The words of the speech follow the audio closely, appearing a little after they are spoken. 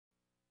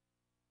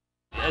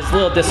I was a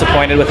little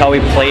disappointed with how we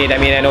played. I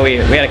mean, I know we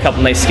had a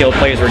couple nice skill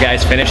plays where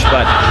guys finished,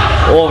 but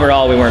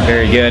overall we weren't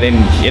very good. And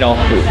you know,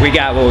 we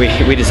got what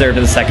we deserved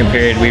in the second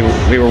period. We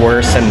were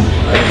worse, and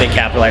they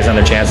capitalized on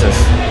their chances.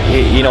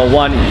 You know,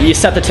 you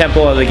set the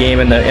tempo of the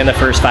game in the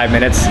first 5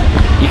 minutes.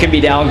 You can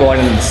be down going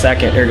into the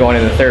second or going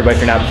into the third, but if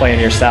you're not playing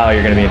your style,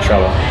 you're going to be in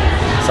trouble.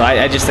 So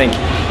I just think,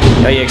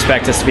 you know, you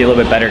expect us to be a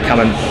little bit better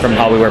coming from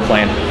how we were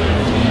playing.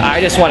 I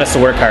just want us to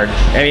work hard.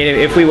 I mean,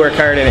 if we work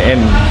hard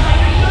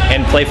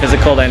and play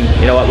physical, then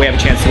you know what, we have a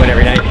chance to win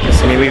every night.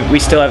 I mean, we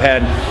still have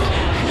had,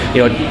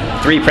 you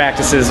know, 3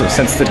 practices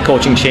since the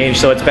coaching changed,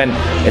 so it's been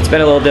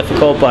a little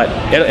difficult, but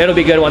it'll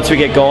be good once we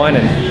get going,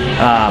 and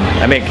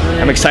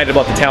I'm excited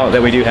about the talent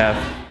that we do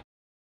have.